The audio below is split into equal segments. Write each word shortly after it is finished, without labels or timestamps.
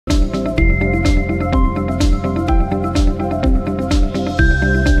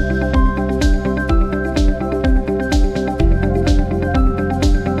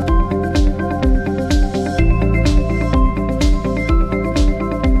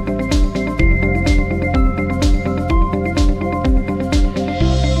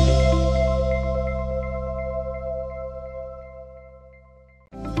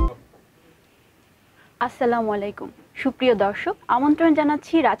আসসালামু আলাইকুম সুপ্রিয় দর্শক, আমন্ত্রণ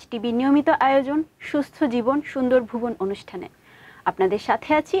জানাচ্ছি রাজ টিভির নিয়মিত আয়োজন সুস্থ জীবন সুন্দর ভুবন অনুষ্ঠানে। আপনাদের সাথে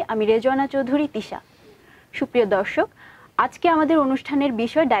আছি আমি রেজওয়ানা চৌধুরী তিশা। সুপ্রিয় দর্শক, আজকে আমাদের অনুষ্ঠানের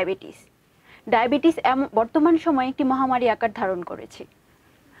বিষয় ডায়াবেটিস। ডায়াবেটিস বর্তমান সময়ে একটি মহামারী আকার ধারণ করেছে।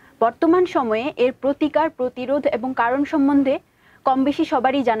 বর্তমান সময়ে এর প্রতিকার, প্রতিরোধ এবং কারণ সম্বন্ধে কম বেশি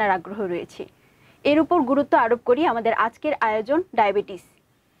সবারই জানার আগ্রহ রয়েছে। এর উপর গুরুত্ব আরোপ করি আমাদের আজকের আয়োজন ডায়াবেটিস।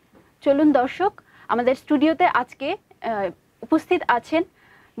 চলুন দর্শক, আমাদের স্টুডিওতে আজকে উপস্থিত আছেন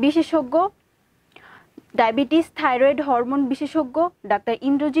বিশেষজ্ঞ ডায়াবেটিস থাইরয়েড হরমোন বিশেষজ্ঞ doctor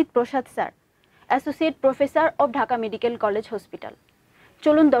Indrajit Prasad sir, associate professor of Dhaka medical college hospital.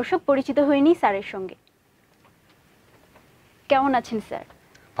 চলুন দর্শক, পরিচিত হয়ে নিই স্যারের সঙ্গে। কেমন আছেন স্যার?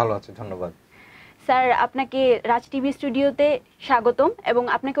 ভালো আছি, ধন্যবাদ। স্যার, আপনাকে রাজ টিভি স্টুডিওতে স্বাগতম এবং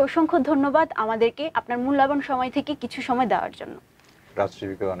আপনাকে অসংখ্য ধন্যবাদ আমাদেরকে আপনার মূল্যবান সময় থেকে কিছু সময় দেওয়ার জন্য। রাজ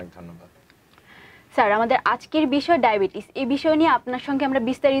টিভিকে অনেক ধন্যবাদ। স্যার, আমাদের আজকের বিষয় ডায়াবেটিস। এই বিষয় নিয়ে আপনার সঙ্গে আমরা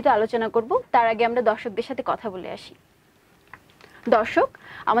বিস্তারিত আলোচনা করব। তার আগে আমরা দর্শকদের সাথে কথা বলে আসি। দর্শক,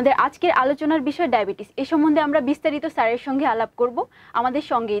 আমাদের আজকের আলোচনার বিষয় ডায়াবেটিস। এই সম্বন্ধে আমরা বিস্তারিত স্যারের সঙ্গে আলাপ করব। আমাদের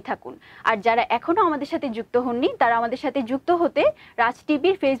সঙ্গেই থাকুন। আর যারা এখনও আমাদের সাথে যুক্ত হননি, তারা আমাদের সাথে যুক্ত হতে রাজ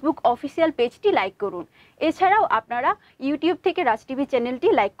টিভির ফেসবুক অফিসিয়াল পেজটি লাইক করুন। এছাড়াও আপনারা ইউটিউব থেকে রাজ টিভি চ্যানেলটি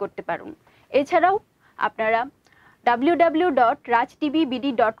লাইক করতে পারুন। এছাড়াও আপনারা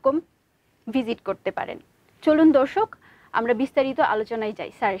www.rajtvbd.com ভিজিট করতে পারেন। চলুন দর্শক, আমরা বিস্তারিত আলোচনায়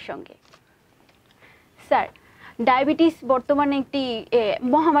যাই স্যারের সঙ্গে। স্যার, ডায়াবেটিস বর্তমানে একটি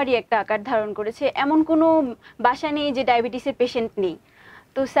মহামারী একটা আকার ধারণ করেছে। এমন কোনো বাসা নেই যে ডায়াবেটিসের পেশেন্ট নেই।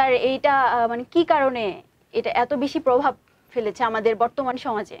 তো স্যার, এইটা মানে কি কারণে এটা এত বেশি প্রভাব ফেলেছে আমাদের বর্তমান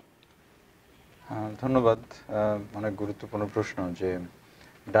সমাজে? ধন্যবাদ। অনেক গুরুত্বপূর্ণ প্রশ্ন যে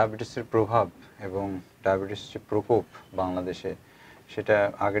ডায়াবেটিসের প্রভাব এবং ডায়াবেটিস যে প্রকোপ বাংলাদেশে, সেটা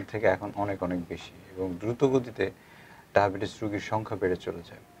আগের থেকে এখন অনেক অনেক বেশি এবং দ্রুত গতিতে ডায়াবেটিস রোগীর সংখ্যা বেড়ে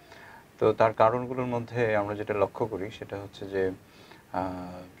চলেছে। তো তার কারণগুলোর মধ্যে আমরা যেটা লক্ষ্য করি সেটা হচ্ছে যে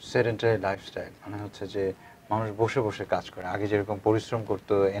সেডেন্টারি লাইফস্টাইল, মানে হচ্ছে যে মানুষ বসে বসে কাজ করে। আগে যেরকম পরিশ্রম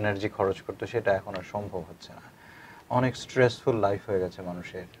করতো, এনার্জি খরচ করতো, সেটা এখন আর সম্ভব হচ্ছে না। অনেক স্ট্রেসফুল লাইফ হয়ে গেছে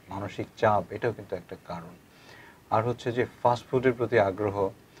মানুষের, মানসিক চাপ, এটাও কিন্তু একটা কারণ। আর হচ্ছে যে ফাস্টফুডের প্রতি আগ্রহ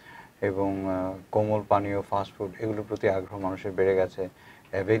এবং কোমল পানীয় ফাস্টফুড, এগুলোর প্রতি আগ্রহ মানুষের বেড়ে গেছে,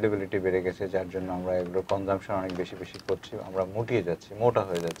 অ্যাভেলেবিলিটি বেড়ে গেছে, যার জন্য আমরা এগুলোর কনজাম্পশন অনেক বেশি বেশি করছি। আমরা মুটিয়ে যাচ্ছি, মোটা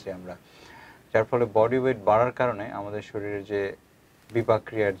হয়ে যাচ্ছি আমরা, যার ফলে বডি ওয়েট বাড়ার কারণে আমাদের শরীরের যে বিপাক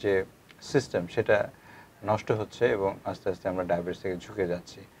ক্রিয়ার যে সিস্টেম, সেটা নষ্ট হচ্ছে এবং আস্তে আস্তে আমরা ডায়াবেটিস থেকে ঝুঁকে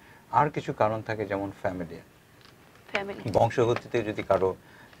যাচ্ছি। আর কিছু কারণ থাকে, যেমন ফ্যামিলি, বংশগতিতে যদি কারো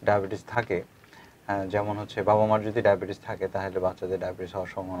ডায়াবেটিস থাকে, যেমন হচ্ছে বাবা মার যদি ডায়াবেটিস থাকে, তাহলে বাচ্চাদের ডায়াবেটিস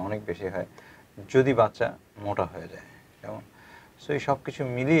হওয়ার সম্ভাবনা অনেক বেশি হয় যদি বাচ্চা মোটা হয়ে যায়। যেমন সো এই সব কিছু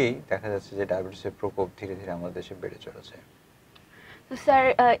মিলিয়েই দেখা যাচ্ছে যে ডায়াবেটিসের প্রকোপ ধীরে ধীরে আমাদের দেশে বেড়ে চলেছে। তো স্যার,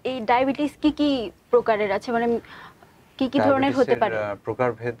 এই ডায়াবেটিস কি কি প্রকারের আছে, মানে কি কি ধরনের হতে পারে?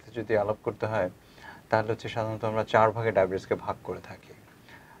 প্রকারভেদ যদি আলাপ করতে হয়, তাহলে হচ্ছে সাধারণত আমরা 4 ভাগে ডায়াবেটিসকে ভাগ করে থাকি।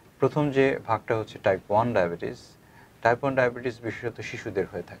 প্রথম যে ভাগটা হচ্ছে টাইপ 1 ডায়াবেটিস। টাইপ 1 ডায়াবেটিস বিশেষত শিশুদের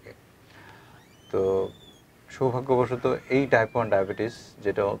হয়ে থাকে। তো সৌভাগ্যবশত এই টাইপ 1 ডায়াবেটিস,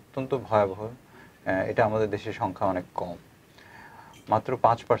 যেটা অত্যন্ত ভয়াবহ, এটা আমাদের দেশের সংখ্যা অনেক কম। মাত্র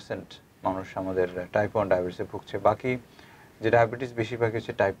 5% মানুষ আমাদের টাইপ 1 ডায়াবেটিসে ভুগছে। বাকি যে ডায়াবেটিস বেশিরভাগ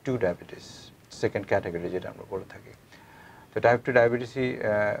হচ্ছে টাইপ 2 ডায়াবেটিস, সেকেন্ড ক্যাটাগরি যেটা আমরা বলে থাকি। তো টাইপ 2 ডায়াবেটিসই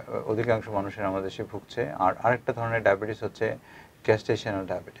অধিকাংশ মানুষের আমাদের দেশে ভুগছে। আর আরেকটা ধরনের ডায়াবেটিস হচ্ছে গ্যাস্টেশনাল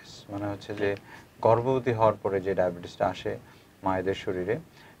ডায়াবেটিস, মানে হচ্ছে যে গর্ভবতী হওয়ার পরে যে ডায়াবেটিসটা আসে মায়েদের শরীরে,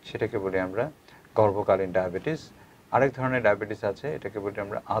 সেটাকে বলি আমরা গর্ভকালীন ডায়াবেটিস। আরেক ধরনের ডায়াবেটিস আছে, এটাকে বলি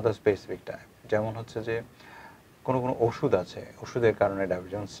আমরা আদার স্পেসিফিক টাইপ। যেমন হচ্ছে যে কোনো কোনো ওষুধ আছে, ওষুধের কারণে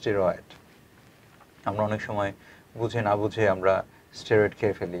ডায়াবেটিস, যেমন স্টেরয়েড। আমরা অনেক সময় বুঝে না বুঝে আমরা স্টেরয়েড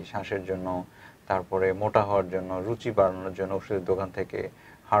খেয়ে ফেলি শ্বাসের জন্য, তারপরে মোটা হওয়ার জন্য, রুচি বাড়ানোর জন্য ওষুধের দোকান থেকে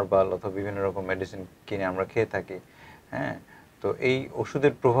হার্বাল অথবা বিভিন্ন রকম মেডিসিন কিনে আমরা খেয়ে থাকি। হ্যাঁ, তো এই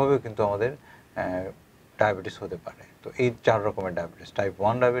ওষুধের প্রভাবেও কিন্তু আমাদের ডায়াবেটিস হতে পারে। তো এই 4 রকমের diabetes, type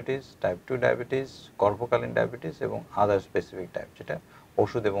 1 diabetes, type 2 diabetes, গর্ভকালীন diabetes এবং আদার স্পেসিফিক টাইপ, যেটা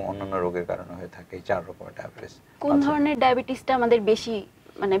ওষুধ এবং অন্যান্য রোগের কারণে হয়ে থাকে। এই 4 রকমের ডায়াবেটিস। কোন ধরনের ডায়াবেটিসটা আমাদের বেশি,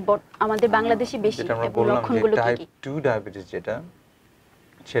 মানে আমাদের বাংলাদেশে বেশি, যেটা আমরা বললাম যে টাইপ 2 ডায়াবেটিস যেটা,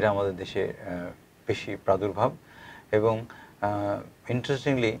 সেটা আমাদের দেশে বেশি প্রাদুর্ভাব। এবং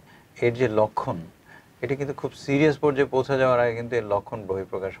ইন্টারেস্টিংলি এর যে লক্ষণ, এটা কিন্তু খুব সিরিয়াস পর্যায়ে পৌঁছে যাওয়ার আগে কিন্তু এর লক্ষণ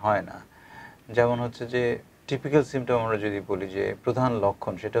বহিঃপ্রকাশ হয় না। যেমন হচ্ছে যে টিপিক্যাল সিমটম আমরা যদি বলি, যে প্রধান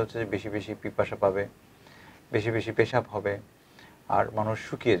লক্ষণ সেটা হচ্ছে যে বেশি বেশি পিপাসা পাবে, বেশি বেশি পেশাব হবে, আর মানুষ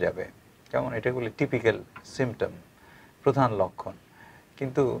শুকিয়ে যাবে। যেমন এটাগুলি টিপিক্যাল সিমটম, প্রধান লক্ষণ।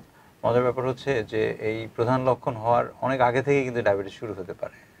 কিন্তু মজার ব্যাপার হচ্ছে যে এই প্রধান লক্ষণ হওয়ার অনেক আগে থেকে কিন্তু ডায়াবেটিস শুরু হতে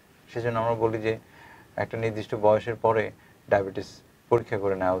পারে। সেজন্য আমরা বলি যে একটা নির্দিষ্ট বয়সের পরে ডায়াবেটিস পরীক্ষা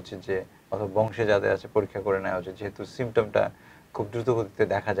করে নেওয়া উচিত, যে অথবা বংশে যাদের আছে পরীক্ষা করে নেওয়া উচিত, যেহেতু সিমটমটা খুব দ্রুত গতিতে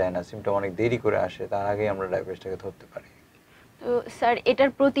দেখা যায় না, সিমটম অনেক দেরি করে আসে, তার আগেই আমরা ডায়াবেটিসটাকে ধরতে পারি। তো স্যার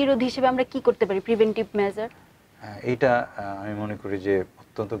এটার প্রতিরোধ হিসেবে আমরা কি করতে পারি, প্রিভেন্টিভ মেজার? এইটা আমি মনে করি যে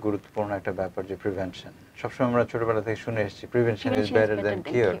অত্যন্ত গুরুত্বপূর্ণ একটা ব্যাপার, যে প্রিভেনশন। সবসময় আমরা ছোটবেলা থেকে শুনে এসেছি prevention is better than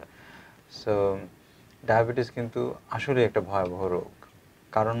cure. So diabetes কিন্তু আসলে একটা ভয়াবহ রোগ।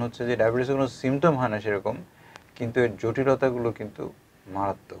 কারণ হচ্ছে যে ডায়াবেটিসের কোনো সিমটম হয় না সেরকম, কিন্তু এর জটিলতাগুলো কিন্তু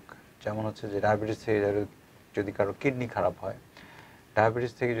মারাত্মক। যেমন হচ্ছে যে ডায়াবেটিস থেকে যদি কারো কিডনি খারাপ হয়,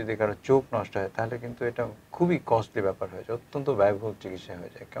 ডায়াবেটিস থেকে যদি কারো চোখ নষ্ট হয়, তাহলে কিন্তু এটা খুবই কস্টলি ব্যাপার হয়ে যায়, অত্যন্ত ব্যয়বহুল চিকিৎসা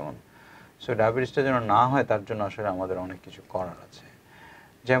হয়ে যায়। কেমন? সো ডায়াবেটিসটা যেন না হয় তার জন্য আসলে আমাদের অনেক কিছু করার আছে।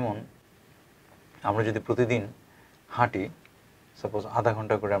 যেমন আমরা যদি প্রতিদিন হাঁটি, সাপোজ আধা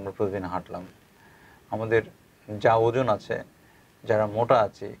ঘন্টা করে আমরা প্রতিদিন হাঁটলাম, আমাদের যা ওজন আছে, যারা মোটা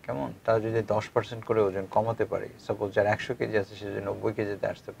আছে কেমন, তারা যদি 10% করে ওজন কমাতে পারে, সাপোজ যার 100 কেজি আছে সে যদি 90 কেজিতে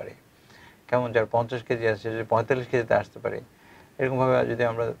আসতে পারে, কেমন, যার 50 কেজি আছে সে যদি 45 কেজিতে আসতে পারে, এরকমভাবে যদি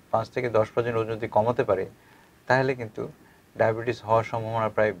আমরা 5 থেকে 10% ওজন যদি কমাতে পারি, তাহলে কিন্তু ডায়াবেটিস হওয়ার সম্ভাবনা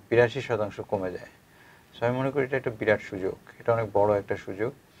প্রায় 82% কমে যায়। সো আমি মনে করি এটা একটা বিরাট সুযোগ, এটা অনেক বড় একটা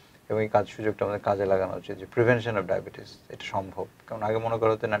সুযোগ, এবং এই সুযোগটা আমাদের কাজে লাগানো উচিত, যে প্রিভেনশন অফ ডায়াবেটিস এটা সম্ভব। কারণ আগে মনে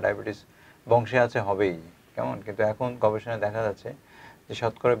করা হতো না ডায়াবেটিস বংশে আছে, হবেই, কেমন, কিন্তু এখন গবেষণায় দেখা যাচ্ছে যে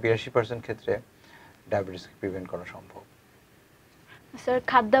শতকরা 82% ক্ষেত্রে ডায়াবেটিসকে প্রিভেন্ট করা সম্ভব। স্যার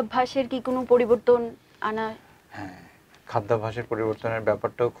খাদ্যাভ্যাসের কি কোনো পরিবর্তন আনা? হ্যাঁ, খাদ্যাভ্যাসের পরিবর্তনের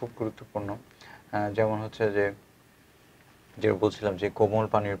ব্যাপারটাও খুব গুরুত্বপূর্ণ। যেমন হচ্ছে যে বলছিলাম যে কোমল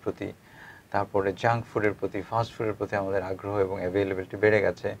পানীয়ের প্রতি, তারপরে জাঙ্ক ফুডের প্রতি, ফাস্ট ফুডের প্রতি আমাদের আগ্রহ এবং অ্যাভেলেবিলিটি বেড়ে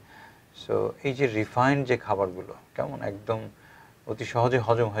গেছে। সো এই যে রিফাইন্ড যে খাবারগুলো, কেমন, একদম অতি সহজে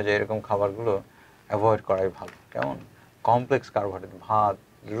হজম হয়ে যায় এরকম খাবারগুলো অ্যাভয়েড করাই ভালো। কেমন, কমপ্লেক্স কার্বোহাইড্রেট, ভাত,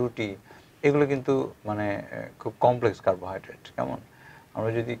 রুটি, এগুলো কিন্তু মানে খুব কমপ্লেক্স কার্বোহাইড্রেট। কেমন, আমরা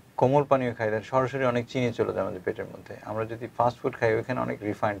যদি কোমল পানীয় খাই তাহলে সরাসরি অনেক চিনি চলে যায় আমাদের পেটের মধ্যে। আমরা যদি ফাস্ট ফুড খাই ওইখানে অনেক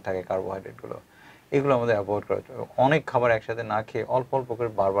রিফাইন্ড থাকে কার্বোহাইড্রেটগুলো, এগুলো আমাদের অ্যাভয়েড করা উচিত। অনেক খাবার একসাথে না খেয়ে অল্প অল্প করে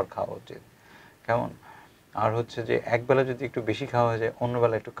বারবার খাওয়া উচিত। কেমন, আর হচ্ছে যে একবেলা যদি একটু বেশি খাওয়া হয়ে যায়,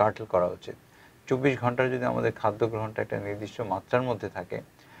 অন্যবেলা একটু কার্টেল করা উচিত। 24 ঘন্টার যদি আমাদের খাদ্য গ্রহণটা একটা নির্দিষ্ট মাত্রার মধ্যে থাকে,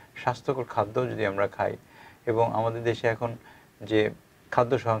 স্বাস্থ্যকর খাদ্য যদি আমরা খাই, এবং আমাদের দেশে এখন যে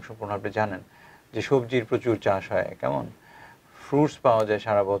খাদ্য সংরক্ষণ আপনি জানেন যে সবজির প্রচুর চাষ হয়, কেমন, ফ্রুটস পাওয়া যায়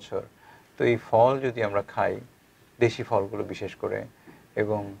সারা বছর। তো এই ফল যদি আমরা খাই, দেশি ফলগুলো বিশেষ করে,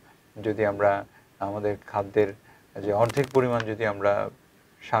 এবং যদি আমরা আমাদের খাদ্যের যে অর্ধেক পরিমাণ যদি আমরা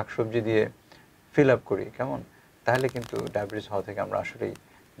শাকসবজি দিয়ে ফিল আপ করি, কেমন, তাহলে কিন্তু ডায়াবেটিস হওয়া থেকে আমরা আসলেই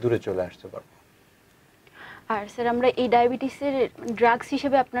দূরে চলে আসতে পারবো। আর স্যার আমরা এই ডায়াবেটিসের ড্রাগস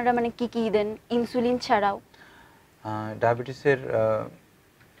হিসেবে আপনারা মানে কি কি দেন, ইনসুলিন ছাড়াও? ডায়াবেটিসের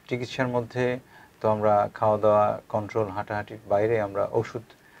চিকিৎসার মধ্যে তো আমরা খাওয়া দাওয়া কন্ট্রোল, হাঁটাহাঁটির বাইরে আমরা ওষুধ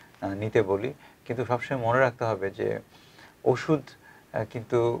নিতে বলি, কিন্তু সবসময় মনে রাখতে হবে যে ওষুধ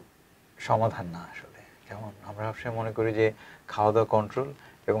কিন্তু সমাধান না আসলে। কেমন, আমরা সবসময় মনে করি যে খাওয়া দাওয়া কন্ট্রোল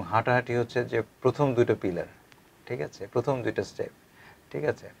এবং হাঁটাহাঁটি হচ্ছে যে প্রথম দুটো পিলার, ঠিক আছে, প্রথম দুইটা স্টেপ, ঠিক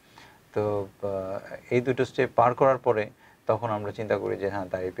আছে। তো এই দুটো স্টেপ পার করার পরে তখন আমরা চিন্তা করি যে হ্যাঁ,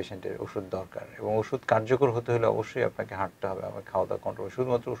 তার এই পেশেন্টের ওষুধ দরকার, এবং ওষুধ কার্যকর হতে হলে অবশ্যই আপনাকে হাঁটতে হবে, আমার খাওয়া দাওয়া কন্ট্রোল।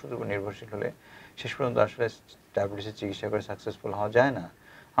 শুধুমাত্র ওষুধের উপর নির্ভরশীল হলে শেষ পর্যন্ত আসলে ডায়াবেটিসের চিকিৎসা করে সাকসেসফুল হওয়া যায় না।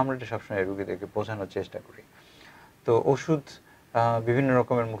 আমরা এটা সবসময় রুগীদেরকে বোঝানোর চেষ্টা করি। তো ওষুধ বিভিন্ন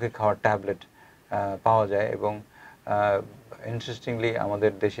রকমের মুখে খাওয়ার ট্যাবলেট পাওয়া যায়, এবং ইন্টারেস্টিংলি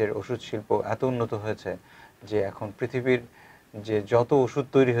আমাদের দেশের ওষুধ শিল্প এত উন্নত হয়েছে যে এখন পৃথিবীর যে যত ওষুধ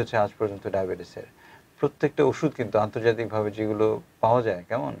তৈরি হয়েছে আজ পর্যন্ত ডায়াবেটিসের, প্রত্যেকটা ওষুধ কিন্তু আন্তর্জাতিকভাবে যেগুলো পাওয়া যায়,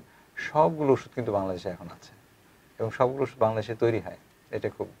 কেমন, সবগুলো ওষুধ কিন্তু বাংলাদেশে এখন আছে, এবং সবগুলো ওষুধ বাংলাদেশে তৈরি হয়। এটা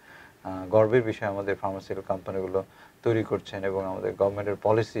খুব গর্বের বিষয়, আমাদের ফার্মাসিউটিক্যাল কোম্পানিগুলো তৈরি করছেন, এবং আমাদের গভর্নমেন্টের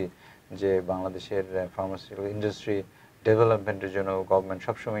পলিসি যে বাংলাদেশের ফার্মাসিউটিক্যাল ইন্ডাস্ট্রি ডেভেলপমেন্টের জন্য গভর্নমেন্ট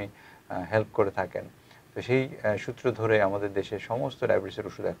সবসময় হেল্প করে থাকেন। তো সেই সূত্র ধরে আমাদের দেশে সমস্ত ডায়াবেটিসের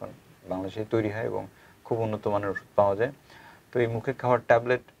ওষুধ এখন বাংলাদেশে তৈরি হয়, এবং খুব উন্নত মানের ওষুধ পাওয়া যায়। তো এই মুখে খাওয়ার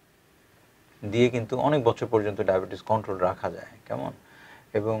ট্যাবলেট দিয়ে কিন্তু অনেক বছর পর্যন্ত ডায়াবেটিস কন্ট্রোল রাখা যায়, কেমন,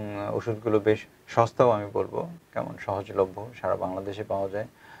 এবং ওষুধগুলো বেশ সস্তাও আমি বলবো, কেমন, সহজলভ্য, সারা বাংলাদেশে পাওয়া যায়।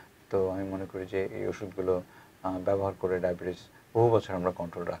 তো আমি মনে করি যে এই ওষুধগুলো ব্যবহার করে ডায়াবেটিস বহু বছর আমরা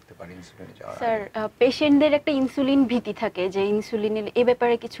কন্ট্রোল রাখতে পারি ইনসুলিনে যাওয়ার আগে। স্যার পেশেন্টদের একটা ইনসুলিন ভীতি থাকে, যে ইনসুলিনের এ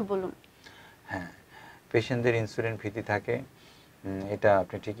ব্যাপারে কিছু বলুন। হ্যাঁ, পেশেন্টদের ইনসুলিন ভীতি থাকে, এটা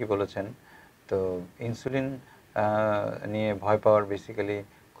আপনি ঠিকই বলেছেন। তো ইনসুলিন নিয়ে ভয় পাওয়ার বেসিক্যালি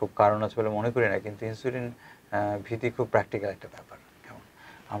খুব কারণ আছে বলে মনে করি না, কিন্তু ইনসুলিন ভীতি খুব প্র্যাকটিক্যাল একটা ব্যাপার। কেমন,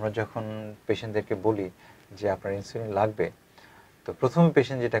 আমরা যখন পেশেন্টদেরকে বলি যে আপনার ইনসুলিন লাগবে, তো প্রথমে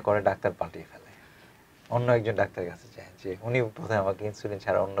পেশেন্ট যেটা করে ডাক্তার পাল্টিয়ে ফেলে, অন্য একজন ডাক্তারের কাছে যায় যে উনি বোধহয় আমাকে ইনসুলিন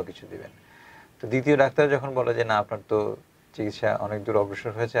ছাড়া অন্য কিছু দিবেন। তো দ্বিতীয় ডাক্তার যখন বলে যে না আপনার তো চিকিৎসা অনেক দূর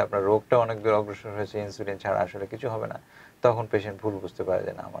অগ্রসর হয়েছে, আপনার রোগটা অনেক দূর অগ্রসর হয়েছে, ইনসুলিন ছাড়া আসলে কিছু হবে না, তখন পেশেন্ট ভুল বুঝতে পারে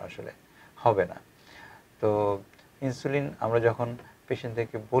যে না আমার আসলে হবে না। তো ইনসুলিন আমরা যখন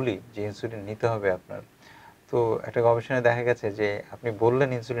পেশেন্টদেরকে বলি যে ইনসুলিন নিতে হবে আপনার, তো একটা গবেষণায় দেখা গেছে যে আপনি বললেন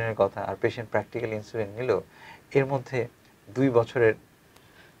ইনসুলিনের কথা আর পেশেন্ট প্র্যাকটিক্যালি ইনসুলিন নিল, এর মধ্যে 2 বছরের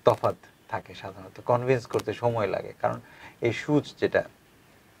তফাৎ থাকে। সাধারণত কনভিন্স করতে সময় লাগে, কারণ এই সূচ যেটা,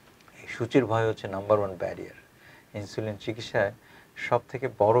 এই সূচের ভয় হচ্ছে নাম্বার 1 ব্যারিয়ার। ইনসুলিন চিকিৎসায় সব থেকে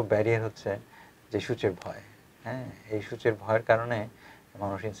বড় ব্যারিয়ার হচ্ছে যে সূচের ভয়। হ্যাঁ, এই সূচের ভয়ের কারণে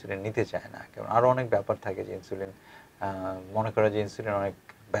মানুষ ইনসুলিন নিতে চায় না। কারণ আরও অনেক ব্যাপার থাকে যে ইনসুলিন মনে করে যে ইনসুলিন অনেক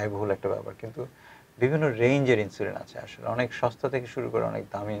ব্যয়বহুল একটা ব্যাপার, কিন্তু বিভিন্ন রেঞ্জের ইনসুলিন আছে আসলে, অনেক সস্তা থেকে শুরু করে অনেক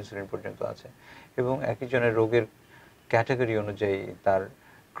দামি ইনসুলিন পর্যন্ত আছে, এবং একজনের রোগের ক্যাটাগরি অনুযায়ী তার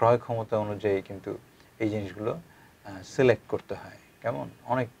ক্রয় ক্ষমতা অনুযায়ী কিন্তু এই জিনিসগুলো সিলেক্ট করতে হয়। কেমন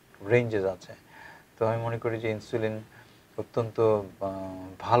অনেক রেঞ্জেস আছে। তো আমি মনে করি যে ইনসুলিন অত্যন্ত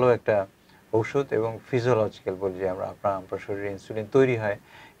ভালো একটা ঔষধ, এবং ফিজিওলজিক্যাল বলি যে আপনার শরীরে ইনসুলিন তৈরি হয়,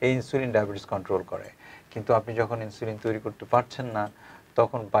 এই ইনসুলিন ডায়াবেটিস কন্ট্রোল করে। কিন্তু আপনি যখন ইনসুলিন তৈরি করতে পারছেন না,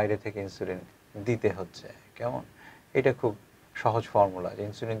 তখন বাইরে থেকে ইনসুলিন দিতে হচ্ছে। কেমন, এটা খুব সহজ ফর্মুলা যে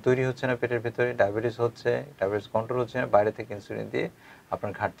ইনসুলিন তৈরি হচ্ছে না পেটের ভেতরে, ডায়াবেটিস হচ্ছে, ডায়াবেটিস কন্ট্রোল হচ্ছে না, বাইরে থেকে ইনসুলিন দিয়ে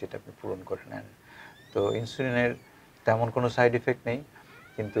আপনার ঘাটতিটা আপনি পূরণ করে নেন। তো ইনসুলিনের তেমন কোনো সাইড এফেক্ট নেই,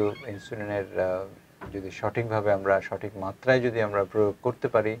 কিন্তু ইনসুলিনের যদি সঠিকভাবে আমরা সঠিক মাত্রায় যদি আমরা প্রয়োগ করতে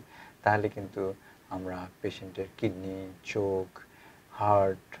পারি, তাহলে কিন্তু আমরা পেশেন্টের কিডনি, চোখ,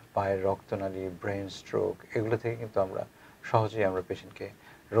 হার্ট, পায়ের রক্তনালী, ব্রেন স্ট্রোক এগুলো থেকে কিন্তু আমরা সহজেই আমরা পেশেন্টকে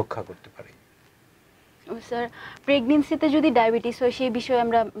রক্ষা করতে পারি। স্যার, প্রেগন্যান্সিতে যদি ডায়াবেটিস হয় সেই বিষয়ে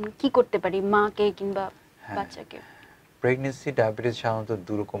আমরা কি করতে পারি মাকে কিংবা বাচ্চাকে? প্রেগনেন্সি ডায়াবেটিস সাধারণত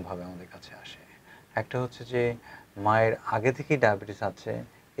দুরকমভাবে আমাদের কাছে আসে। একটা হচ্ছে যে মায়ের আগে থেকেই ডায়াবেটিস আছে,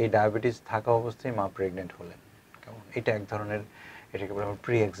 এই ডায়াবেটিস থাকা অবস্থায় মা প্রেগনেন্ট হলেন, কেমন, এটা এক ধরনের, এটাকে বলা হয়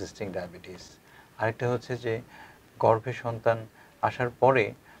প্রি এক্সিস্টিং ডায়াবেটিস। আরেকটা হচ্ছে যে গর্ভে সন্তান আসার পরে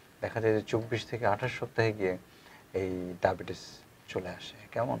দেখা যায় যে 24 থেকে 28 সপ্তাহে গিয়ে এই ডায়াবেটিস চলে আসে।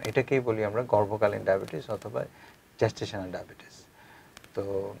 কেমন, এটাকেই বলি আমরা গর্ভকালীন ডায়াবেটিস অথবা জেস্টেশনাল ডায়াবেটিস। তো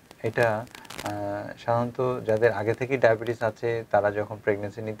এটা সাধারণত যাদের আগে থেকেই ডায়াবেটিস আছে তারা যখন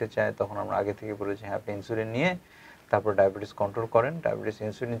প্রেগনেন্সি নিতে চায়, তখন আমরা আগে থেকে বলেছি হ্যাঁ আপনি ইনসুলিন নিয়ে তারপর ডায়াবেটিস কন্ট্রোল করেন, ডায়াবেটিস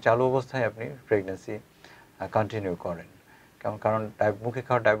ইনসুলিন চালু অবস্থায় আপনি প্রেগনেন্সি কন্টিনিউ করেন। কারণ মুখে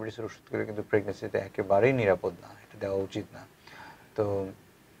খাওয়া ডায়াবেটিসের ওষুধগুলো কিন্তু প্রেগনেন্সিতে একেবারেই নিরাপদ না, এটা দেওয়া উচিত না। তো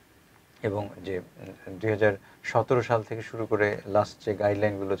এবং যে 2017 সাল থেকে শুরু করে লাস্ট যে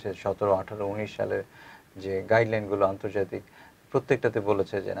গাইডলাইনগুলো আছে 17, 18, 19 সালের যে গাইডলাইনগুলো আন্তর্জাতিক, প্রত্যেকটাতে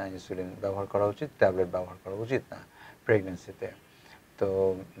বলেছে যে না ইনসুলিন ব্যবহার করা উচিত, ট্যাবলেট ব্যবহার করা উচিত না প্রেগনেন্সিতে। তো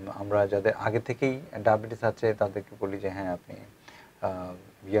আমরা যাদের আগে থেকেই ডায়াবেটিস আছে তাদেরকে বলি যে হ্যাঁ আপনি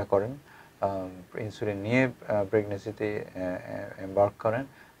করেন, ইনসুলিন নিয়ে প্রেগনেন্সিতে এমবার্ক করেন।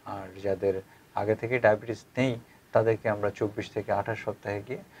 আর যাদের আগে থেকে ডায়াবেটিস নেই তাদেরকে আমরা 24 থেকে 28 সপ্তাহে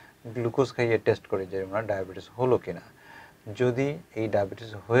গিয়ে গ্লুকোজ খাইয়ে টেস্ট করি যে ওনার ডায়াবেটিস হলো কিনা। যদি এই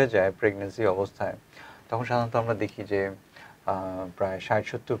ডায়াবেটিস হয়ে যায় প্রেগনেন্সি অবস্থায়, তখন সাধারণত আমরা দেখি যে প্রায়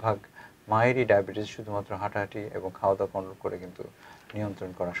 60-70% মায়েরই ডায়াবেটিস শুধুমাত্র হাঁটাহাঁটি এবং খাওয়া দাওয়া কন্ট্রোল করে কিন্তু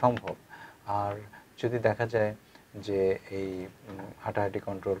নিয়ন্ত্রণ করা সম্ভব। আর যদি দেখা যায় যে এই হাঁটাহাঁটি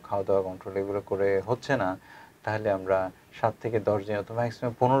কন্ট্রোল, খাওয়া দাওয়া কন্ট্রোল এগুলো করে হচ্ছে না, তাহলে আমরা 7 থেকে 10 দিন অথবা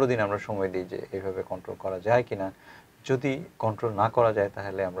ম্যাক্সিমাম 15 দিন আমরা সময় দিই যে এইভাবে কন্ট্রোল করা যায় কিনা। যদি কন্ট্রোল না করা যায়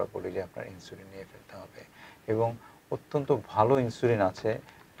তাহলে আমরা বলি যে আপনার ইনসুলিন নিয়ে ফেলতে হবে। এবং অত্যন্ত ভালো ইনসুলিন আছে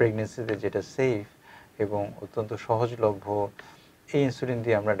প্রেগনেন্সিতে যেটা সেফ এবং অত্যন্ত সহজলভ্য। এই ইনসুলিন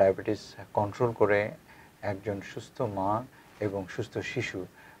দিয়ে আমরা ডায়াবেটিস কন্ট্রোল করে একজন সুস্থ মা এবং সুস্থ শিশু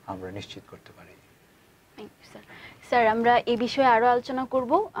আমরা নিশ্চিত করতে পারি। স্যার, আমরা এই বিষয়ে আরও আলোচনা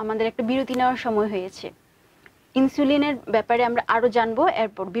করব, আমাদের একটা বিরতি নেওয়ার সময় হয়েছে। ইনসুলিনের ব্যাপারে আমরা আরও জানবো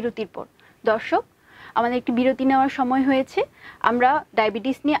এরপর বিরতির পর। দর্শক, আমাদের একটি বিরতি নেওয়ার সময় হয়েছে, আমরা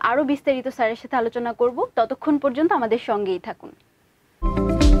ডায়াবেটিস নিয়ে আরও বিস্তারিত স্যারের সাথে আলোচনা করব, ততক্ষণ পর্যন্ত আমাদের সঙ্গেই থাকুন।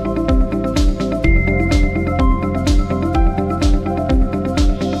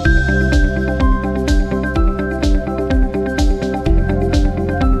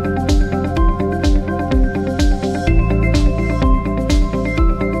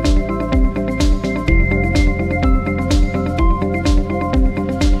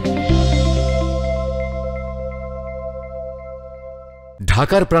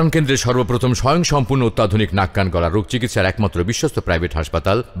 ঢাকার প্রাণকেন্দ্রে সর্বপ্রথম স্বয়ংসম্পূর্ণ অত্যাধুনিক নাক কান গলা রোগ চিকিৎসার একমাত্র বিশ্বস্ত প্রাইভেট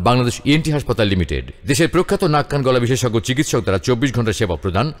হাসপাতাল বাংলাদেশ ইএনটি হাসপাতাল লিমিটেড। দেশের প্রখ্যাত নাক কান গলা বিশেষজ্ঞ চিকিৎসক দ্বারা 24 ঘন্টা সেবা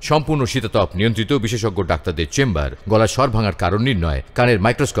প্রদান, সম্পূর্ণ শীতাতপ নিয়ন্ত্রিত বিশেষজ্ঞ ডাক্তারদের চেম্বার, গলার স্বর ভাঙার কারণ নির্ণয়, কানের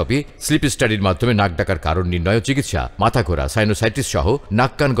মাইক্রোস্কোপি, স্লিপ স্টাডির মাধ্যমে নাক ডাকার কারণ নির্ণয় ও চিকিৎসা, মাথা ঘোরা, সাইনোসাইটিস সহ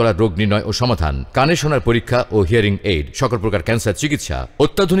নাক কান গলার রোগ নির্ণয় ও সমাধান, কানে শোনার পরীক্ষা ও হিয়ারিং এইড, সকল প্রকার ক্যান্সার চিকিৎসা,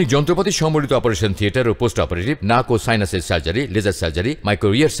 অত্যাধুনিক যন্ত্রপাতি সম্বলিত অপারেশন থিয়েটার ও পোস্ট অপারেটিভ, নাক ও সাইনাসের সার্জারি, লেজার সার্জারি,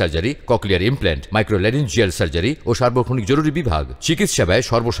 মাইক্রো ইয়ার সার্জারি, ককলিয়ার ইমপ্ল্যান্ট, মাইক্রোল্যারিঞ্জিয়াল সার্জারি ও সার্বক্ষণিক জরুরি বিভাগ। চিকিৎসা ব্যয়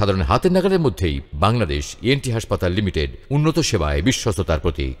সর্বসাধারণ হাতের নাগালের মধ্যেই। বাংলাদেশ ইএনটি হাসপাতাল লিমিটেড, উন্নত সেবায় বিশ্বস্ততার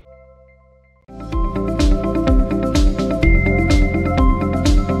প্রতীক।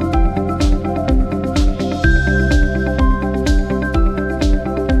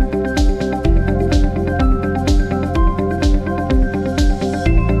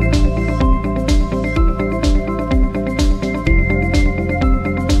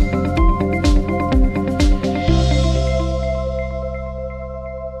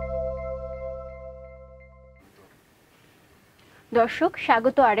 দর্শক,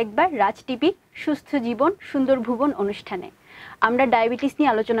 স্বাগত আরেকবার রাজ টিভি সুস্থ জীবন সুন্দর ভুবন অনুষ্ঠানে। আমরা ডায়াবেটিস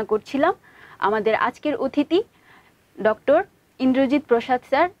নিয়ে আলোচনা করছিলাম। আমাদের আজকের অতিথি doctor Indrajit Prasad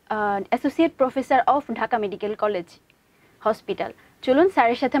sir, associate professor of Dhaka medical college hospital. চলুন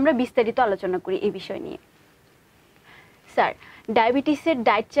স্যারের সাথে আমরা বিস্তারিত আলোচনা করি এই বিষয় নিয়ে। স্যার, ডায়াবেটিসের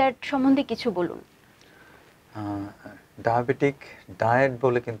ডায়েট চার্ট সম্বন্ধে কিছু বলুন। ডায়াবেটিক ডায়েট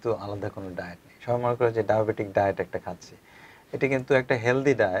বলে কিন্তু আলাদা কোনো ডায়েট নেই। সবাই মনে করে যে ডায়াবেটিক ডায়েট একটা খাচ্ছি, এটা কিন্তু একটা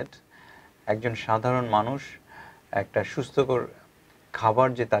হেলদি ডায়েট। একজন সাধারণ মানুষ একটা সুস্থকর খাবার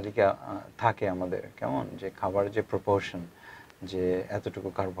যে তালিকা থাকে আমাদের, কেমন যে খাবার যে প্রপোর্শন, যে এতটুকু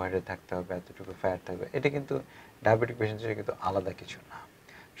কার্বোহাইড্রেট থাকতে হবে, এতটুকু ফ্যাট থাকবে, এটা কিন্তু ডায়াবেটিক পেশেন্টের কিন্তু আলাদা কিছু না।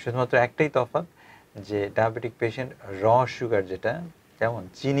 শুধুমাত্র একটাই তফাৎ, যে ডায়াবেটিক পেশেন্ট সুগার যেটা, যেমন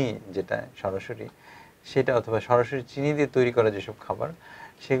চিনি যেটা সরাসরি, সেটা অথবা সরাসরি চিনি দিয়ে তৈরি করা যেসব খাবার,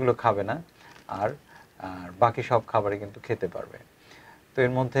 সেগুলো খাবে না। আর বাকি সব খাবারই কিন্তু খেতে পারবে। তো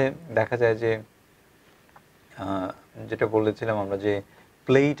এর মধ্যে দেখা যায় যে যেটা বলেছিলাম আমরা, যে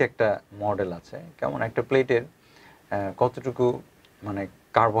প্লেট একটা মডেল আছে, কেমন একটা প্লেটের কতটুকু মানে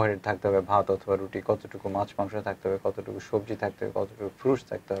কার্বোহাইড্রেট থাকতে হবে, ভাত অথবা রুটি, কতটুকু মাছ মাংস থাকতে হবে, কতটুকু সবজি থাকতে হবে, কতটুকু ফ্রুটস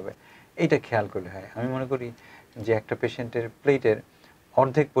থাকতে হবে, এইটা খেয়াল করলে হয়। আমি মনে করি যে একটা পেশেন্টের প্লেটের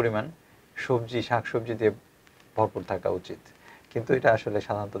অর্ধেক পরিমাণ সবজি, শাকসবজি দিয়ে ভরপুর থাকা উচিত। কিন্তু এটা আসলে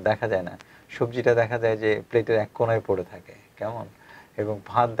সাধারণত দেখা যায় না। সবজিটা দেখা যায় যে প্লেটের এক কোণায় পড়ে থাকে, কেমন, এবং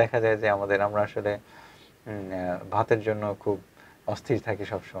ভাত দেখা যায় যে আমরা আসলে ভাতের জন্য খুব অস্থির থাকি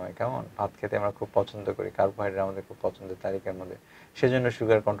সবসময়, কেমন, ভাত খেতে আমরা খুব পছন্দ করি, কার্বোহাইড্রেট আমাদের খুব পছন্দের তালিকার মধ্যে, সেজন্য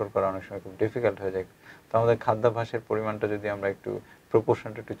সুগার কন্ট্রোল করা অনেক সময় খুব ডিফিকাল্ট হয়ে যায়। তো আমাদের খাদ্যাভ্যাসের পরিমাণটা যদি আমরা একটু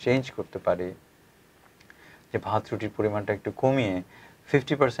প্রপোর্শনটা একটু চেঞ্জ করতে পারি, যে ভাত রুটির পরিমাণটা একটু কমিয়ে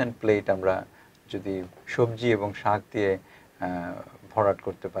 50% প্লেট আমরা যদি সবজি এবং শাক দিয়ে ভরাট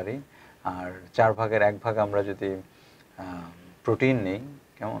করতে পারি, আর 4 ভাগের 1 ভাগ আমরা যদি প্রোটিন নেই,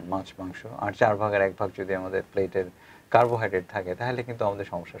 কেমন, মাছ মাংস, আর 4 ভাগের 1 ভাগ যদি আমাদের প্লেটের কার্বোহাইড্রেট থাকে, তাহলে কিন্তু আমাদের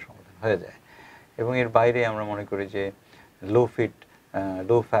সমস্যার সমাধান হয়ে যায়। এবং এর বাইরে আমরা মনে করি যে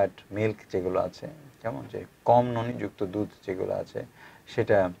লো ফ্যাট মিল্ক যেগুলো আছে, যেমন যে কম ননিযুক্ত দুধ যেগুলো আছে,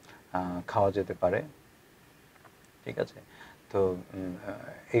 সেটা খাওয়া যেতে পারে, ঠিক আছে। তো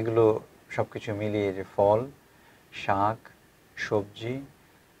এগুলো সব কিছু মিলিয়ে যে ফল, শাক, সবজি,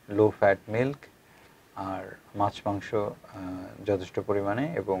 লো ফ্যাট মিল্ক, আর মাছ মাংস যথেষ্ট পরিমাণে,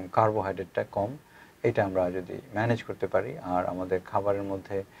 এবং কার্বোহাইড্রেটটা কম, এটা আমরা যদি ম্যানেজ করতে পারি, আর আমাদের খাবারের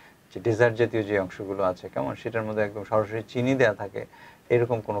মধ্যে যে ডেজার্ট জাতীয় যে অংশগুলো আছে, কেমন, সেটার মধ্যে একদম সরাসরি চিনি দেওয়া থাকে,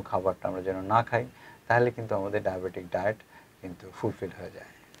 এরকম কোনো খাবারটা আমরা যেন না খাই, তাহলে কিন্তু আমাদের ডায়াবেটিক ডায়েট কিন্তু ফুলফিল হয়ে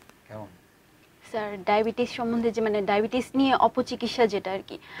যায়, কেমন। স্যার, ডায়াবেটিস সম্বন্ধে যে ডায়াবেটিস নিয়ে অপচিকিৎসা যেটা আর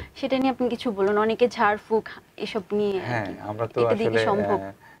কি, সেটা নিয়ে আপনি কিছু বলুন। অনেকে ঝাড়ফুঁক এসব নিয়ে, হ্যাঁ, আমরা তো আসলে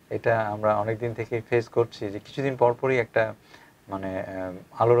এটা আমরা অনেকদিন থেকে ফেস করছি, যে কিছুদিন পরপরই একটা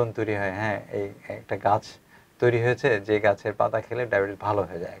আলোড়ন তৈরি হয়। হ্যাঁ, এই একটা গাছ তৈরি হয়েছে, যে গাছের পাতা খেলে ডায়াবেটিস ভালো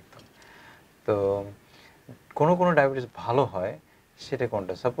হয়ে যায় একদম। তো কোনো ডায়াবেটিস ভালো হয়, সেটা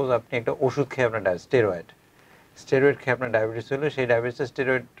কোনটা? সাপোজ আপনি একটা ওষুধ খেয়ে আপনার স্টেরয়েড খেয়ে আপনার ডায়াবেটিস হলো, সেই ডায়াবেটিসের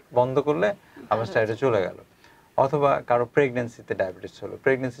স্টেরয়েড বন্ধ করলে আমার স্টেরয়েড চলে গেল। অথবা কারো প্রেগনেন্সিতে ডায়াবেটিস হলো,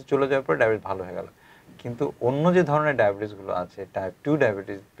 প্রেগনেন্সি চলে যাওয়ার পর ডায়াবেটিস ভালো হয়ে গেল। কিন্তু অন্য যে ধরনের ডায়াবেটিসগুলো আছে, টাইপ 2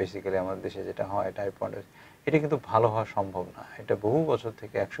 ডায়াবেটিস বেসিক্যালি আমাদের দেশে যেটা হয়, টাইপ 1, এটা কিন্তু ভালো হওয়া সম্ভব না। এটা বহু বছর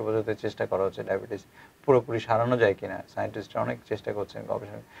থেকে, 100 বছর থেকে চেষ্টা করা হচ্ছে ডায়াবেটিস পুরোপুরি সারানো যায় কিনা, সায়েন্টিস্টরা অনেক চেষ্টা করছেন,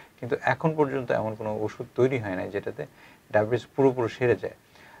 গবেষণা, কিন্তু এখন পর্যন্ত এমন কোনো ওষুধ তৈরি হয় নাই যেটাতে ডায়াবেটিস পুরোপুরি সেরে যায়।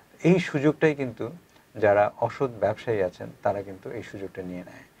 এই সুযোগটাই কিন্তু যারা অসৎ ব্যবসায়ী আছেন, তারা কিন্তু এই সুযোগটা নিয়ে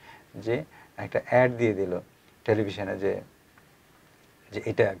নেয়, যে একটা অ্যাড দিয়ে দিল টেলিভিশনে, যে যে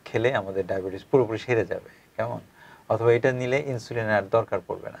এটা খেলে আমাদের ডায়াবেটিস পুরোপুরি সেরে যাবে, কেমন, অথবা এটা নিলে ইনসুলিনের আর দরকার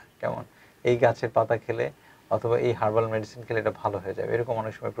পড়বে না, কেমন, এই গাছের পাতা খেলে অথবা এই হার্বাল মেডিসিন খেলে এটা ভালো হয়ে যাবে, এরকম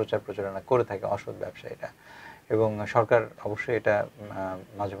অনেক সময় প্রচার প্রচারণা করে থাকে অসৎ ব্যবসায়ীরা। এবং সরকার অবশ্যই এটা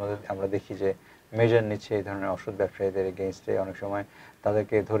মাঝে মাঝে আমরা দেখি যে মেজার নিচ্ছে এই ধরনের ওষুধ ব্যবসায়ীদের এগেইনস্টে, অনেক সময়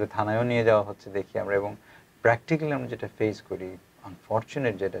তাদেরকে ধরে থানায়ও নিয়ে যাওয়া হচ্ছে দেখি আমরা। এবং প্র্যাকটিক্যালি আমরা যেটা ফেস করি,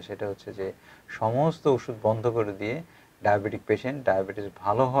 আনফর্চুনেট যেটা, সেটা হচ্ছে যে সমস্ত ওষুধ বন্ধ করে দিয়ে ডায়াবেটিক পেশেন্ট ডায়াবেটিস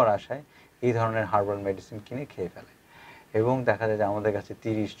ভালো হওয়ার আশায় এই ধরনের হার্বাল মেডিসিন কিনে খেয়ে ফেলে, এবং দেখা যায় যে আমাদের কাছে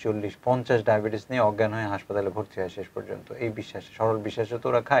 30, 40, 50 ডায়াবেটিস নিয়ে অজ্ঞান হয়ে হাসপাতালে ভর্তি হয় শেষ পর্যন্ত। এই বিশ্বাসে, সরল বিশ্বাসে তো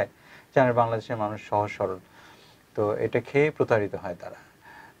ওরা খায়, জানে বাংলাদেশের মানুষ সহজ সরল, তো এটা খেয়ে প্রতারিত হয় তারা।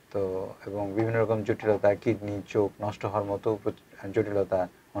 তো এবং বিভিন্ন রকম জটিলতা, কিডনি, চোখ নষ্ট হওয়ার মতো জটিলতা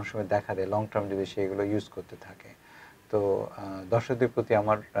অনেক সময় দেখা দেয় লং টার্ম যদি সেগুলো ইউজ করতে থাকে। তো দর্শকদের প্রতি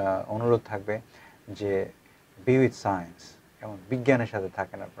আমার অনুরোধ থাকবে যে বি উইথ সায়েন্স, কেমন, বিজ্ঞানের সাথে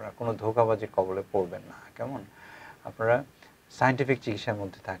থাকেন আপনারা, কোনো ধোঁকাবাজির কবলে পড়বেন না, কেমন, আপনারা সায়েন্টিফিক চিকিৎসার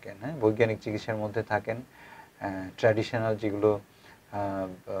মধ্যে থাকেন, হ্যাঁ, বৈজ্ঞানিক চিকিৎসার মধ্যে থাকেন। ট্র্যাডিশনাল যেগুলো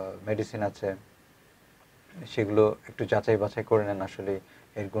মেডিসিন আছে সেগুলো একটু যাচাই বাছাই করে নেন আসলে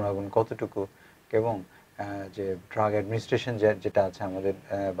এর গুণাগুণ কতটুকু। এবং যে ড্রাগ অ্যাডমিনিস্ট্রেশন যেটা আছে আমাদের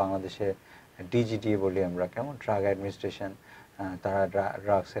বাংলাদেশে, ডিজিডি বলি আমরা, কেমন, ড্রাগ অ্যাডমিনিস্ট্রেশন, তারা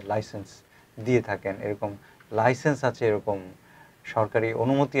ড্রাগসের লাইসেন্স দিয়ে থাকেন, এরকম লাইসেন্স আছে, এরকম সরকারি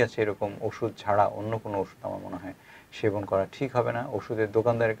অনুমতি আছে, এরকম ওষুধ ছাড়া অন্য কোনো ওষুধ আমার মনে হয় সেবন করা ঠিক হবে না। ওষুধের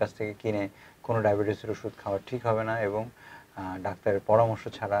দোকানদারের কাছ থেকে কিনে কোনো ডায়াবেটিসের ওষুধ খাওয়া ঠিক হবে না, এবং ডাক্তারের পরামর্শ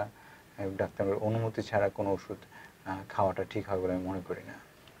ছাড়া, ডাক্তারের অনুমতি ছাড়া কোনো ওষুধ খাওয়াটা ঠিক হবে বলে আমি মনে করি না।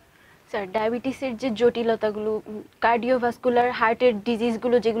 স্যার, ডায়াবেটিসের যে জটিলতাগুলো, কার্ডিওভাস্কুলার হার্টের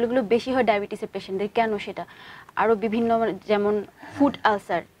ডিজিজগুলো যেগুলো বেশি হয় ডায়াবেটিসের পেশেন্টদের, কেন সেটা? আরও বিভিন্ন যেমন ফুড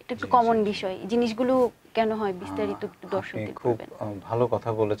আলসার, এটা একটু কমন বিষয়, জিনিসগুলো কেন হয় বিস্তারিত একটু দর্শকদের খুব বলবেন। ভালো কথা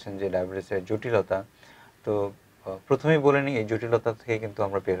বলেছেন যে ডায়াবেটিসের জটিলতা। তো প্রথমেই বলে নিই, এই জটিলতা থেকে কিন্তু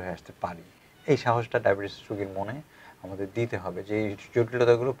আমরা বের হয়ে আসতে পারি। এই সাহসটা ডায়াবেটিস রোগীর মনে আমাদের দিতে হবে যে এই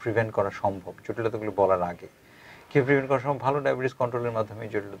জটিলতাগুলো প্রিভেন্ট করা সম্ভব। জটিলতাগুলো বলার আগে কী প্রিভেন্ট করা সম্ভব? ভালো ডায়াবেটিস কন্ট্রোলের মাধ্যমে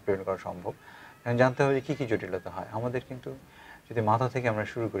জটিলতা প্রিভেন্ট করা সম্ভব। জানতে হবে যে কী কী জটিলতা হয় আমাদের। কিন্তু যদি মাথা থেকে আমরা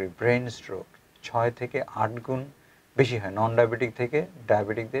শুরু করি, ব্রেন স্ট্রোক 6 থেকে 8 গুণ বেশি হয় নন ডায়াবেটিক থেকে।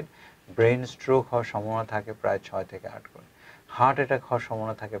 ডায়াবেটিকদের ব্রেন স্ট্রোক হওয়ার সম্ভাবনা থাকে প্রায় 6 থেকে 8 গুণ। হার্ট অ্যাটাক হওয়ার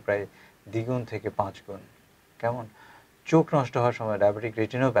সম্ভাবনা থাকে প্রায় 2 গুণ থেকে 5 গুণ, কেমন। চোখ নষ্ট হওয়ার সময়, ডায়াবেটিক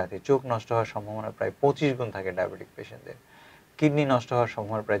রেটিনোপ্যাথি, চোখ নষ্ট হওয়ার সম্ভাবনা প্রায় 25 গুণ থাকে ডায়াবেটিক পেশেন্টদের। কিডনি নষ্ট হওয়ার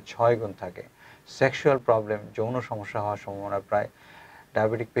সম্ভাবনা প্রায় 6 গুণ থাকে। সেক্সুয়াল প্রবলেম, যৌন সমস্যা হওয়ার সম্ভাবনা প্রায়,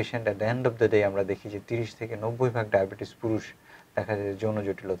 diabetic patient at the end of the day আমরা দেখি যে 30 থেকে 90% ডায়াবেটিস পুরুষ দেখা যায় যৌন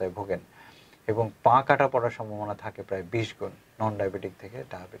জটিলতায় ভোগেন। এবং পা কাটা পড়ার সম্ভাবনা থাকে প্রায় 20 গুণ নন ডায়াবেটিক থেকে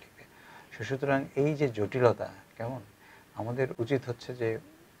ডায়াবেটিকে। সুতরাং এই যে জটিলতা, কেমন, আমাদের উচিত হচ্ছে যে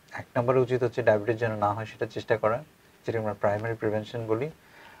 1 নম্বরে উচিত হচ্ছে ডায়াবেটিস যেন না হয় সেটা চেষ্টা করা, যেটা আমরা প্রাইমারি প্রিভেনশন বলি।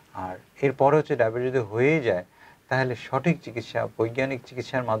 আর এরপরে হচ্ছে ডায়াবেটিস যদি হয়েই যায় তাহলে সঠিক চিকিৎসা, বৈজ্ঞানিক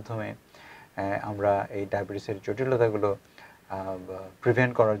চিকিৎসার মাধ্যমে আমরা এই ডায়াবেটিসের জটিলতাগুলো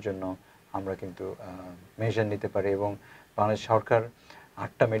প্রিভেন্ট করার জন্য আমরা কিন্তু মেজার নিতে পারি। এবং বাংলাদেশ সরকার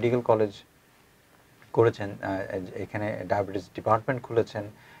 8টা মেডিকেল কলেজ করেছেন, এখানে ডায়াবেটিস ডিপার্টমেন্ট খুলেছেন,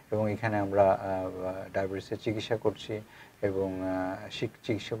 এবং এখানে আমরা ডায়াবেটিসের চিকিৎসা করছি এবং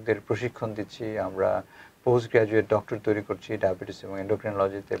চিকিৎসকদের প্রশিক্ষণ দিচ্ছি। আমরা পোস্ট গ্র্যাজুয়েট ডক্টর তৈরি করছি ডায়াবেটিস এবং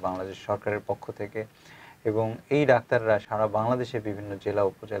এন্ডোক্রিনোলজিতে বাংলাদেশ সরকারের পক্ষ থেকে। এবং এই ডাক্তাররা সারা বাংলাদেশের বিভিন্ন জেলা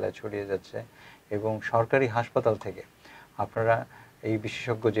উপজেলায় ছড়িয়ে যাচ্ছে। এবং সরকারি হাসপাতাল থেকে আপনারা এই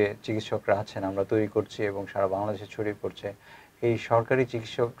বিশেষজ্ঞ যে চিকিৎসকরা আছেন আমরা তৈরি করছি এবং সারা বাংলাদেশে ছড়িয়ে পড়ছে। এই সরকারি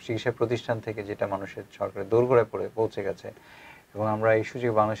চিকিৎসা প্রতিষ্ঠান থেকে যেটা মানুষের সরকারের দোরগোড়ায় পৌঁছে গেছে। এবং আমরা এই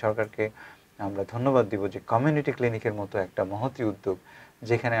সুযোগে বাংলাদেশ সরকারকে আমরা ধন্যবাদ দিব যে কমিউনিটি ক্লিনিকের মতো একটা মহতী উদ্যোগ,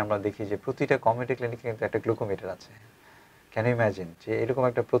 যেখানে আমরা দেখি যে প্রতিটা কমিউনিটি ক্লিনিকে কিন্তু একটা গ্লুকোমিটার আছে। ক্যান ইউ ইমাজিন যে এরকম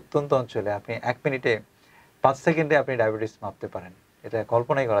একটা প্রত্যন্ত অঞ্চলে আপনি 1 মিনিটে 5 সেকেন্ডে আপনি ডায়াবেটিস মাপতে পারেন, এটা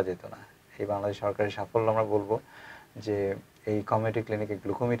কল্পনাই করা যেত না। এই বাংলাদেশ সরকারের সাফল্য আমরা বলবো যে এই কমিউনিটি ক্লিনিকে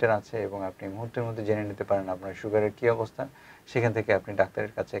গ্লুকোমিটার আছে এবং আপনি মুহূর্তের মধ্যে জেনে নিতে পারেন আপনার সুগারের কী অবস্থা। সেখান থেকে আপনি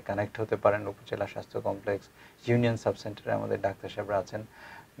ডাক্তারের কাছে কানেক্ট হতে পারেন। উপজেলা স্বাস্থ্য কমপ্লেক্স, ইউনিয়ন সাব সেন্টারে আমাদের ডাক্তার সাহেবরা আছেন,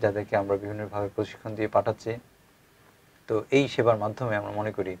 যাদেরকে আমরা বিভিন্নভাবে প্রশিক্ষণ দিয়ে পাঠাচ্ছি। তো এই সেবার মাধ্যমে আমরা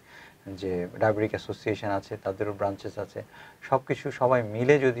মনে করি যে ডায়াবেটিক অ্যাসোসিয়েশন আছে, তাদেরও ব্রাঞ্চেস আছে, সবাই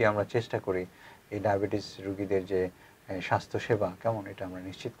মিলে যদি আমরা চেষ্টা করি এই ডায়াবেটিস রোগীদের যে স্বাস্থ্যসেবা, কেমন, এটা আমরা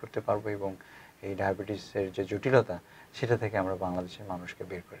নিশ্চিত করতে পারবো এবং এই ডায়াবেটিসের যে জটিলতা সেটা থেকে আমরা বাংলাদেশের মানুষকে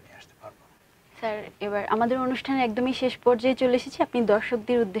বের করে নিয়ে আসতে পারবো। স্যার, এবার আমাদের অনুষ্ঠানে একদমই শেষ পর্যায়ে চলে এসেছি, আপনি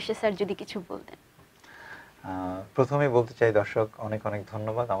দর্শকদের উদ্দেশ্যে স্যার যদি কিছু বলতেন। প্রথমেই বলতে চাই দর্শক অনেক অনেক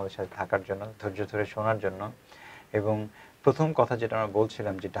ধন্যবাদ আমাদের সাথে থাকার জন্য, ধৈর্য ধরে শোনার জন্য। এবং প্রথম কথা যেটা আমরা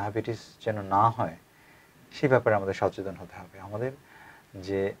বলছিলাম যে ডায়াবেটিস যেন না হয় সে ব্যাপারে আমাদের সচেতন হতে হবে। আমাদের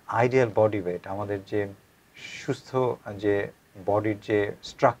যে আইডিয়াল বডি ওয়েট, আমাদের যে সুস্থ যে বডির যে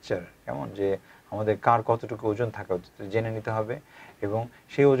স্ট্রাকচার, কেমন যে আমাদের কার কতটুকু ওজন থাকা উচিত জেনে নিতে হবে এবং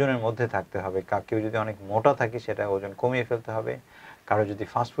সেই ওজনের মধ্যে থাকতে হবে। কেউ যদি অনেক মোটা থাকে সেটা ওজন কমিয়ে ফেলতে হবে। কারো যদি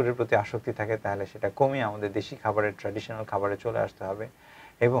ফাস্টফুডের প্রতি আসক্তি থাকে তাহলে সেটা কমিয়ে আমাদের দেশি খাবারের ট্র্যাডিশনাল খাবারে চলে আসতে হবে।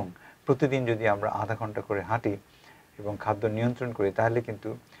 এবং প্রতিদিন যদি আমরা আধা ঘন্টা করে হাঁটি এবং খাদ্য নিয়ন্ত্রণ করি তাহলে কিন্তু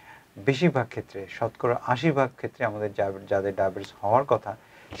বেশিরভাগ ক্ষেত্রে, শতকরা ৮০% ক্ষেত্রে আমাদের যাদের ডায়াবেটিস হওয়ার কথা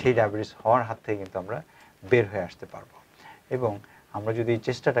সেই ডায়াবেটিস হওয়ার হাত থেকে কিন্তু আমরা বের হয়ে আসতে পারবো। এবং আমরা যদি এই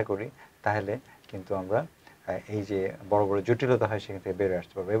চেষ্টাটা করি তাহলে কিন্তু আমরা এই যে বড় বড় জটিলতা হয় সেখান থেকে বের হয়ে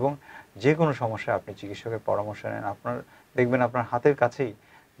আসতে পারবো। এবং যে কোনো সমস্যা আপনি চিকিৎসকের পরামর্শ নেন। আপনার দেখবেন আপনার হাতের কাছেই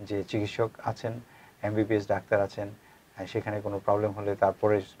যে চিকিৎসক আছেন, এমবিবিএস ডাক্তার আছেন, সেখানে কোনো প্রবলেম হলে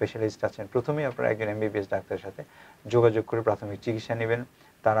তারপরে স্পেশালিস্ট আছেন। প্রথমেই আপনারা একজন এমবিবিএস ডাক্তারের সাথে যোগাযোগ করে প্রাথমিক চিকিৎসা নেবেন।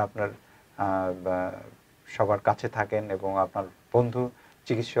 তারা আপনার সবার কাছে থাকেন এবং আপনার বন্ধু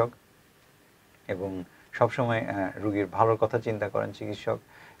চিকিৎসক, এবং সবসময় রোগীর ভালোর কথা চিন্তা করেন চিকিৎসক।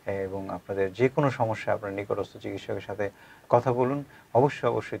 এবং আপনাদের যে কোনো সমস্যা আপনার নিকটস্থ চিকিৎসকের সাথে কথা বলুন।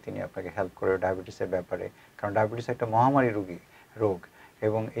 অবশ্যই তিনি আপনাকে হেল্প করবে ডায়াবেটিসের ব্যাপারে। কারণ ডায়াবেটিস একটা মহামারী রোগ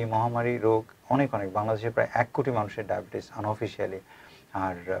এবং এই মহামারী রোগ অনেক বাংলাদেশে প্রায় 1 কোটি মানুষের ডায়াবেটিস আনঅফিশিয়ালি।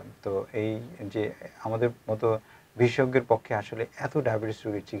 আর তো এই যে আমাদের মতো বিশেষজ্ঞের পক্ষে আসলে এত ডায়াবেটিস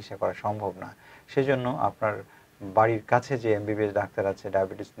রোগীর চিকিৎসা করা সম্ভব না। সেজন্য আপনার বাড়ির কাছে যে এমবিবিএস ডাক্তার আছে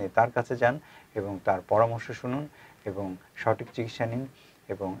ডায়াবেটিস নিয়ে তার কাছে যান এবং তার পরামর্শ শুনুন এবং সঠিক চিকিৎসা নিন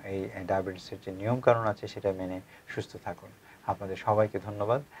এবং এই ডায়াবেটিসের যে নিয়মকানুন আছে সেটা মেনে সুস্থ থাকুন। আপনাদের সবাইকে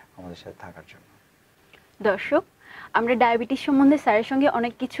ধন্যবাদ আমাদের সাথে থাকার জন্য। দর্শক, আমরা ডায়াবেটিস সম্বন্ধে স্যারের সঙ্গে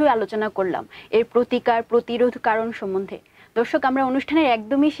অনেক কিছুই আলোচনা করলাম, এর প্রতিকার, প্রতিরোধ, কারণ সম্বন্ধে। দর্শক, আমরা অনুষ্ঠানের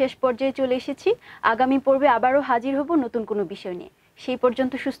একদমই শেষ পর্যায়ে চলে এসেছি। আগামী পর্বে আবারও হাজির হব নতুন কোনো বিষয় নিয়ে। সেই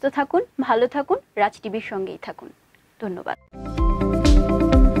পর্যন্ত সুস্থ থাকুন, ভালো থাকুন, রাজ টিভির সঙ্গেই থাকুন। ধন্যবাদ।